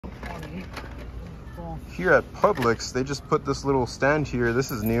here at Publix, they just put this little stand here.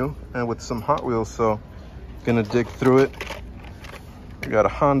 This is new and with some Hot Wheels, so gonna dig through it. We got a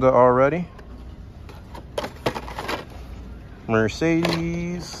Honda already.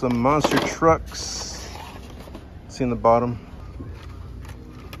 Mercedes, some monster trucks. See in the bottom.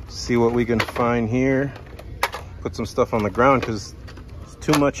 See what we can find here. Put some stuff on the ground because it's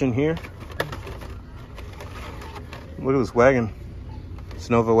too much in here. Look at this wagon.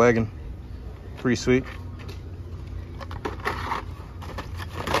 Snova wagon. Pretty sweet.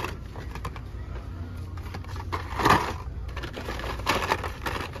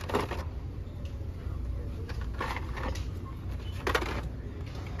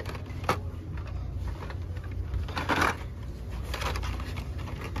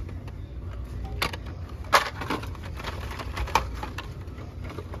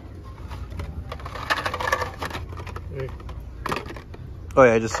 Oh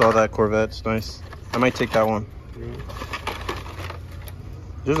yeah, I just saw that Corvette. It's nice. I might take that one. Yeah.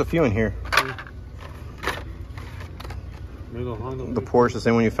 There's a few in here. Yeah. The Porsche, the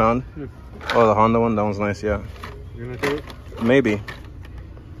same one you found? Yeah. Oh, the Honda one? That one's nice, yeah. You're gonna do it? Maybe.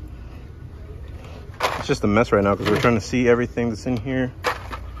 It's just a mess right now because we're trying to see everything that's in here.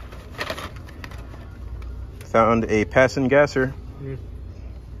 Found a passing gasser. Yeah.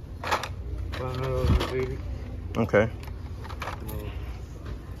 Okay.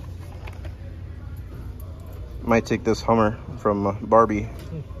 Might take this Hummer from Barbie.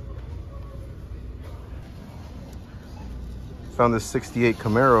 Found this 68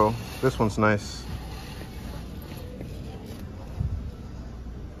 Camaro. This one's nice.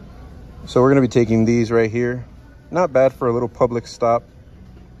 So we're gonna be taking these right here. Not bad for a little Publix stop.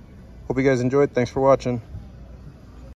 Hope you guys enjoyed. Thanks for watching.